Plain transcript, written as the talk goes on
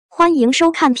欢迎收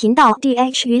看频道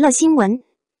D.H 娱乐新闻，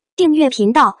订阅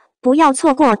频道，不要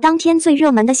错过当天最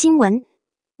热门的新闻。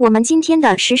我们今天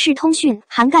的时事通讯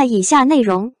涵盖以下内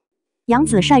容：杨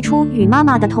紫晒出与妈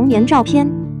妈的童年照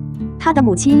片。她的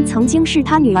母亲曾经是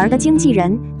她女儿的经纪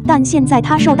人，但现在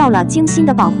她受到了精心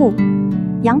的保护。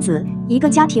杨紫，一个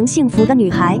家庭幸福的女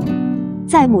孩。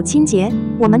在母亲节，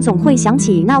我们总会想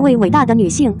起那位伟大的女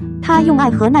性，她用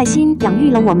爱和耐心养育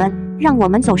了我们，让我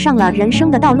们走上了人生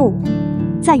的道路。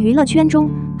在娱乐圈中，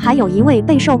还有一位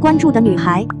备受关注的女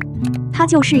孩，她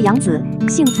就是杨紫，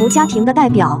幸福家庭的代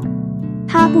表。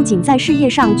她不仅在事业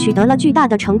上取得了巨大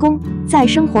的成功，在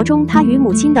生活中她与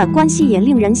母亲的关系也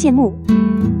令人羡慕。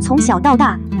从小到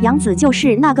大，杨紫就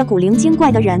是那个古灵精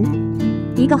怪的人，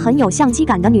一个很有相机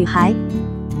感的女孩。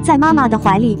在妈妈的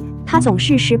怀里，她总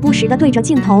是时不时地对着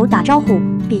镜头打招呼，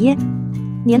比耶。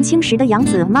年轻时的杨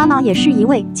紫妈妈也是一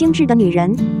位精致的女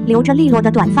人，留着利落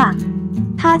的短发。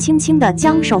她轻轻地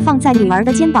将手放在女儿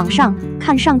的肩膀上，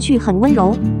看上去很温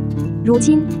柔。如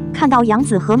今看到杨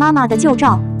紫和妈妈的旧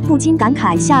照，不禁感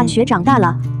慨下雪长大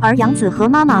了，而杨紫和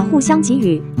妈妈互相给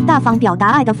予、大方表达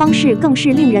爱的方式更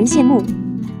是令人羡慕。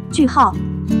句号，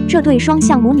这对双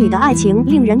向母女的爱情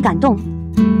令人感动。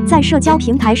在社交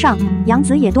平台上，杨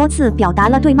紫也多次表达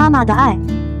了对妈妈的爱。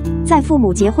在父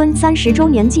母结婚30周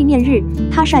年纪念日，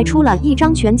她晒出了一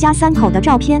张全家3口的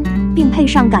照片，并配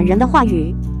上感人的话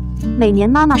语。每年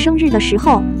妈妈生日的时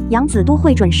候，杨紫都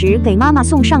会准时给妈妈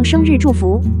送上生日祝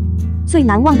福。最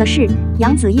难忘的是，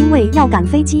杨紫因为要赶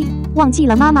飞机，忘记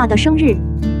了妈妈的生日，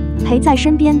陪在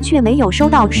身边却没有收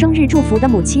到生日祝福的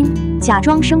母亲，假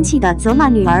装生气地责骂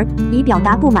女儿，以表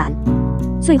达不满。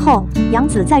最后，杨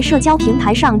紫在社交平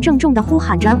台上郑重地呼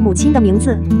喊着母亲的名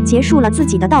字，结束了自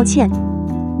己的道歉。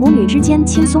母女之间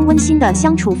轻松温馨的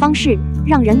相处方式，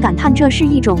让人感叹这是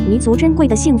一种弥足珍贵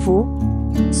的幸福。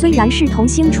虽然是童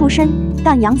星出身，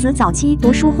但杨紫早期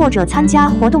读书或者参加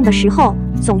活动的时候，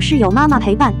总是有妈妈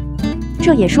陪伴，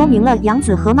这也说明了杨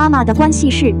紫和妈妈的关系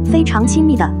是非常亲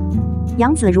密的。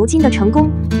杨紫如今的成功，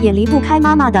也离不开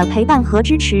妈妈的陪伴和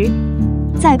支持。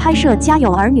在拍摄《家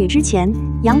有儿女》之前，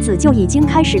杨紫就已经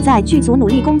开始在剧组努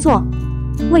力工作。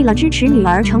为了支持女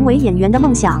儿成为演员的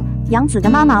梦想，杨紫的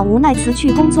妈妈无奈辞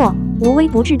去工作，无微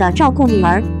不至地照顾女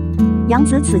儿。杨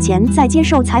紫此前在接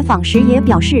受采访时也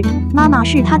表示，妈妈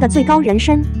是她的最高人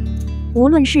参，无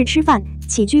论是吃饭、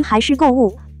起居还是购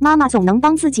物，妈妈总能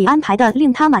帮自己安排的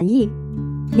令她满意。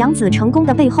杨紫成功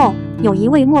的背后，有一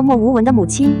位默默无闻的母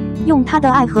亲，用她的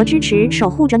爱和支持守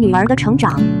护着女儿的成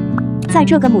长。在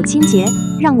这个母亲节，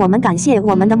让我们感谢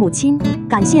我们的母亲，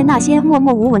感谢那些默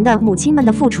默无闻的母亲们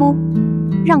的付出，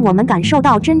让我们感受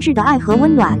到真挚的爱和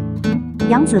温暖。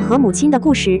杨紫和母亲的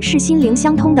故事是心灵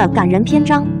相通的感人篇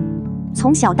章。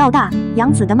从小到大，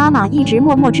杨紫的妈妈一直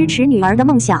默默支持女儿的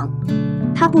梦想。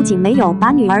她不仅没有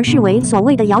把女儿视为所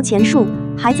谓的摇钱树，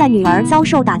还在女儿遭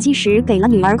受打击时给了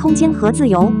女儿空间和自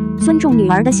由，尊重女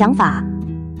儿的想法。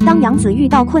当杨紫遇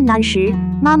到困难时，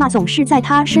妈妈总是在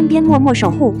她身边默默守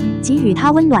护，给予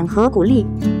她温暖和鼓励。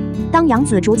当杨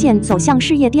紫逐渐走向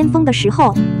事业巅峰的时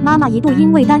候，妈妈一度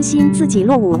因为担心自己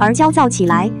落伍而焦躁起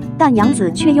来，但杨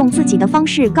紫却用自己的方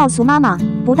式告诉妈妈，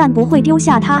不但不会丢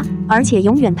下她，而且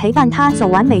永远陪伴她走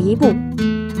完每一步。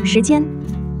时间，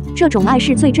这种爱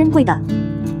是最珍贵的。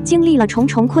经历了重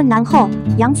重困难后，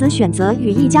杨紫选择与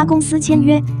一家公司签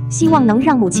约，希望能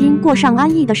让母亲过上安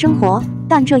逸的生活，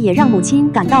但这也让母亲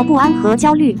感到不安和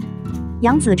焦虑。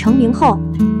杨紫成名后，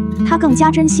她更加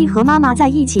珍惜和妈妈在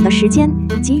一起的时间，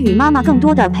给予妈妈更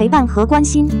多的陪伴和关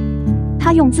心。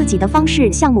她用自己的方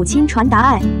式向母亲传达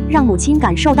爱，让母亲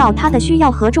感受到她的需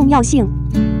要和重要性。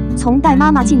从带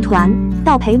妈妈进团，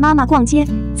到陪妈妈逛街，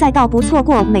再到不错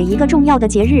过每一个重要的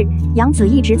节日，杨紫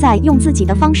一直在用自己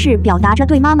的方式表达着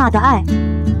对妈妈的爱。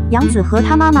杨紫和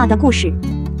她妈妈的故事，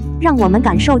让我们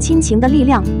感受亲情的力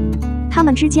量。他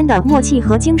们之间的默契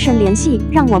和精神联系，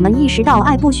让我们意识到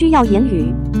爱不需要言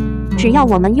语，只要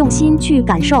我们用心去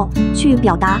感受、去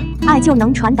表达，爱就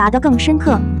能传达得更深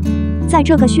刻。在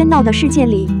这个喧闹的世界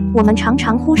里，我们常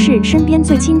常忽视身边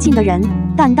最亲近的人，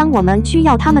但当我们需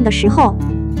要他们的时候，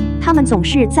他们总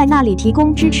是在那里提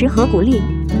供支持和鼓励。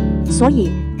所以，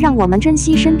让我们珍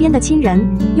惜身边的亲人，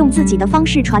用自己的方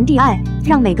式传递爱，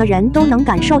让每个人都能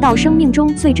感受到生命中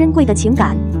最珍贵的情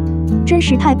感。真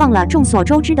是太棒了！众所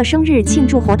周知的生日庆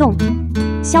祝活动，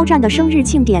肖战的生日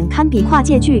庆典堪比跨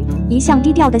界剧。一向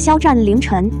低调的肖战凌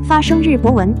晨发生日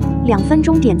博文，2分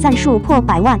钟点赞数破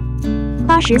100万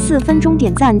，84分钟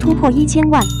点赞突破1000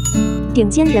万。顶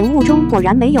尖人物中果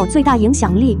然没有最大影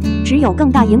响力，只有更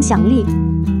大影响力。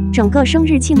整个生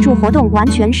日庆祝活动完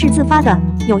全是自发的、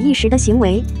有意识的行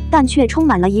为，但却充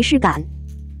满了仪式感，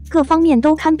各方面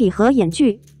都堪比合演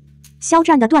剧。肖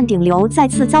战的断顶流再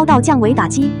次遭到降维打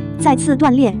击，再次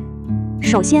断裂。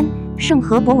首先，盛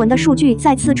和博文的数据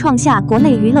再次创下国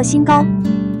内娱乐新高。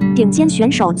顶尖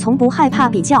选手从不害怕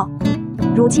比较，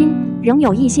如今仍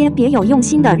有一些别有用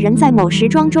心的人在某时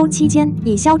装周期间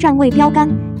以肖战为标杆，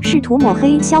试图抹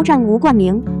黑肖战无冠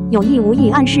名，有意无意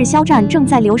暗示肖战正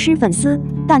在流失粉丝，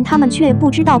但他们却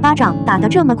不知道巴掌打得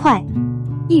这么快。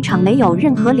一场没有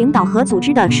任何领导和组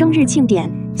织的生日庆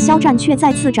典，肖战却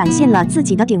再次展现了自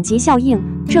己的顶级效应，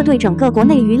这对整个国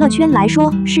内娱乐圈来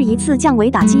说是一次降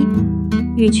维打击。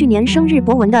与去年生日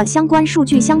博文的相关数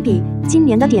据相比，今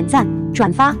年的点赞、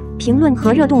转发、评论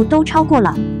和热度都超过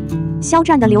了肖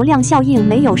战的流量效应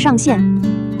没有上限，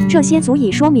这些足以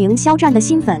说明肖战的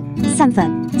新粉、散粉、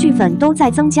剧粉都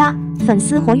在增加，粉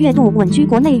丝活跃度稳居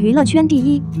国内娱乐圈第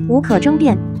一，无可争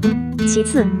辩。其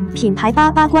次，品牌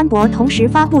88官博同时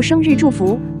发布生日祝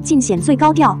福，尽显最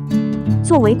高调。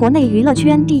作为国内娱乐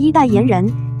圈第一代言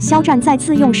人，肖战再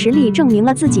次用实力证明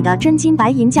了自己的真金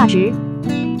白银价值。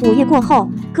午夜过后，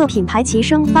各品牌齐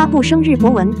声发布生日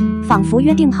博文，仿佛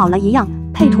约定好了一样，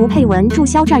配图配文祝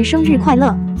肖战生日快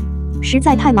乐。实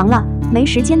在太忙了，没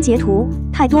时间截图，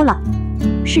太多了。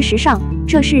事实上，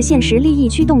这是现实利益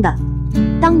驱动的。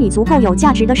当你足够有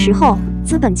价值的时候，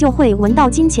资本就会闻到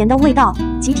金钱的味道，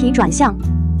集体转向。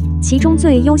其中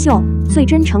最优秀、最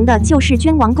真诚的就是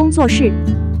捐王工作室，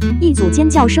一组尖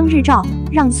叫生日照，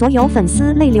让所有粉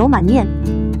丝泪流满面。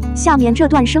下面这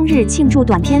段生日庆祝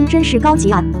短片真是高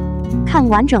级啊！看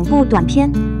完整部短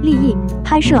片，立意、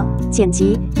拍摄、剪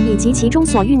辑以及其中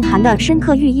所蕴含的深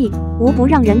刻寓意，无不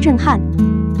让人震撼。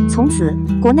从此，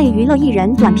国内娱乐艺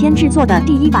人短片制作的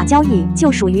第一把交椅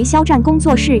就属于肖战工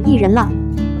作室艺人了。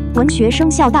文学声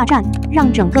效大战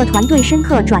让整个团队深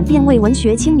刻转变为文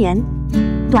学青年。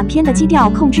短片的基调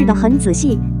控制得很仔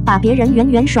细，把别人远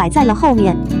远甩在了后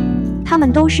面。他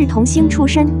们都是童星出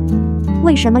身，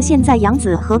为什么现在杨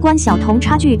紫和关晓彤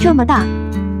差距这么大？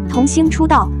童星出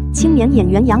道，青年演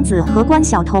员杨紫和关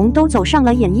晓彤都走上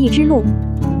了演艺之路，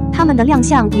他们的亮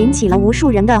相引起了无数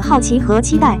人的好奇和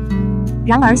期待。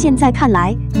然而现在看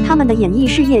来，他们的演艺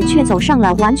事业却走上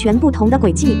了完全不同的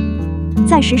轨迹。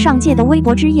在时尚界的微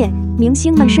博之夜，明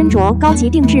星们身着高级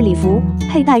定制礼服，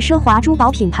佩戴奢华珠宝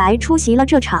品牌出席了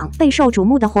这场备受瞩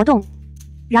目的活动。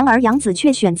然而杨紫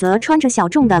却选择穿着小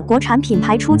众的国产品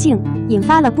牌出镜，引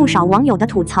发了不少网友的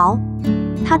吐槽。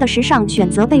她的时尚选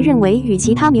择被认为与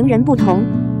其他名人不同，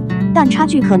但差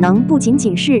距可能不仅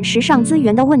仅是时尚资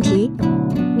源的问题。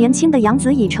年轻的杨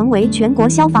紫已成为全国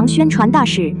消防宣传大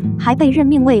使，还被任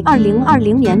命为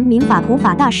2020年民法普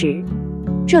法大使。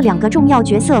这两个重要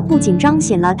角色不仅彰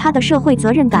显了她的社会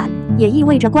责任感，也意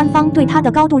味着官方对她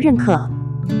的高度认可。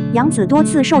杨紫多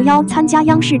次受邀参加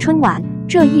央视春晚，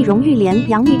这一荣誉连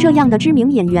杨幂这样的知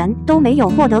名演员都没有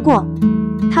获得过。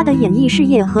她的演艺事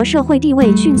业和社会地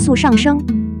位迅速上升。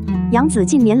杨紫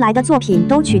近年来的作品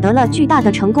都取得了巨大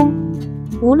的成功，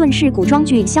无论是古装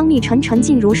剧《香蜜沉沉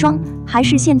烬如霜》，还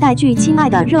是现代剧《亲爱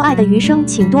的热爱的余生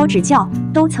请多指教》，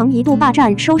都曾一度霸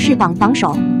占收视榜榜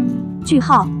首。句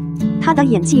号，她的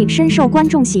演技深受观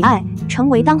众喜爱，成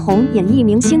为当红演艺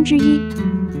明星之一。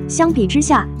相比之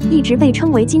下，一直被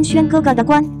称为金轩哥哥的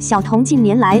关晓彤近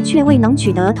年来却未能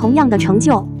取得同样的成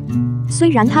就。虽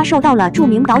然她受到了著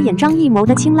名导演张艺谋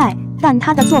的青睐，但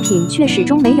她的作品却始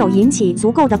终没有引起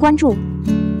足够的关注。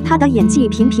她的演技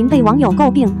频频被网友诟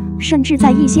病，甚至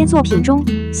在一些作品中，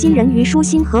新人虞书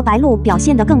欣和白鹿表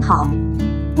现得更好。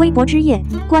微博之夜，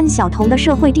关晓彤的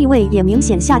社会地位也明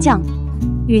显下降。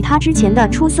与她之前的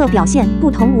出色表现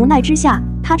不同，无奈之下，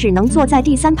她只能坐在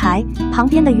第3排，旁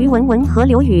边的于文文和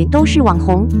刘宇都是网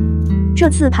红。这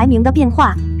次排名的变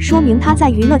化，说明她在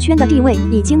娱乐圈的地位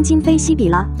已经今非昔比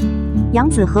了。杨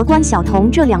紫和关晓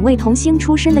彤这2位童星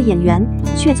出身的演员，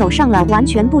却走上了完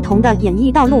全不同的演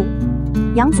艺道路。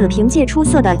杨紫凭借出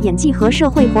色的演技和社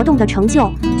会活动的成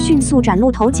就，迅速崭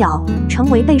露头角，成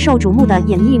为备受瞩目的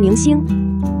演艺明星。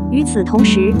与此同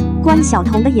时，关晓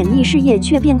彤的演艺事业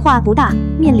却变化不大，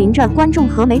面临着观众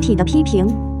和媒体的批评。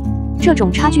这种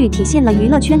差距体现了娱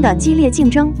乐圈的激烈竞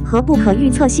争和不可预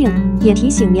测性，也提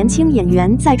醒年轻演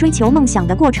员在追求梦想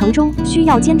的过程中需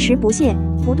要坚持不懈，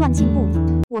不断进步。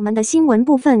我们的新闻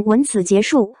部分文此结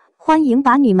束，欢迎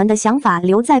把你们的想法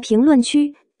留在评论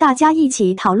区，大家一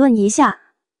起讨论一下。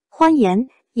欢迎，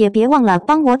也别忘了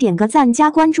帮我点个赞加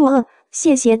关注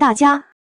谢谢大家。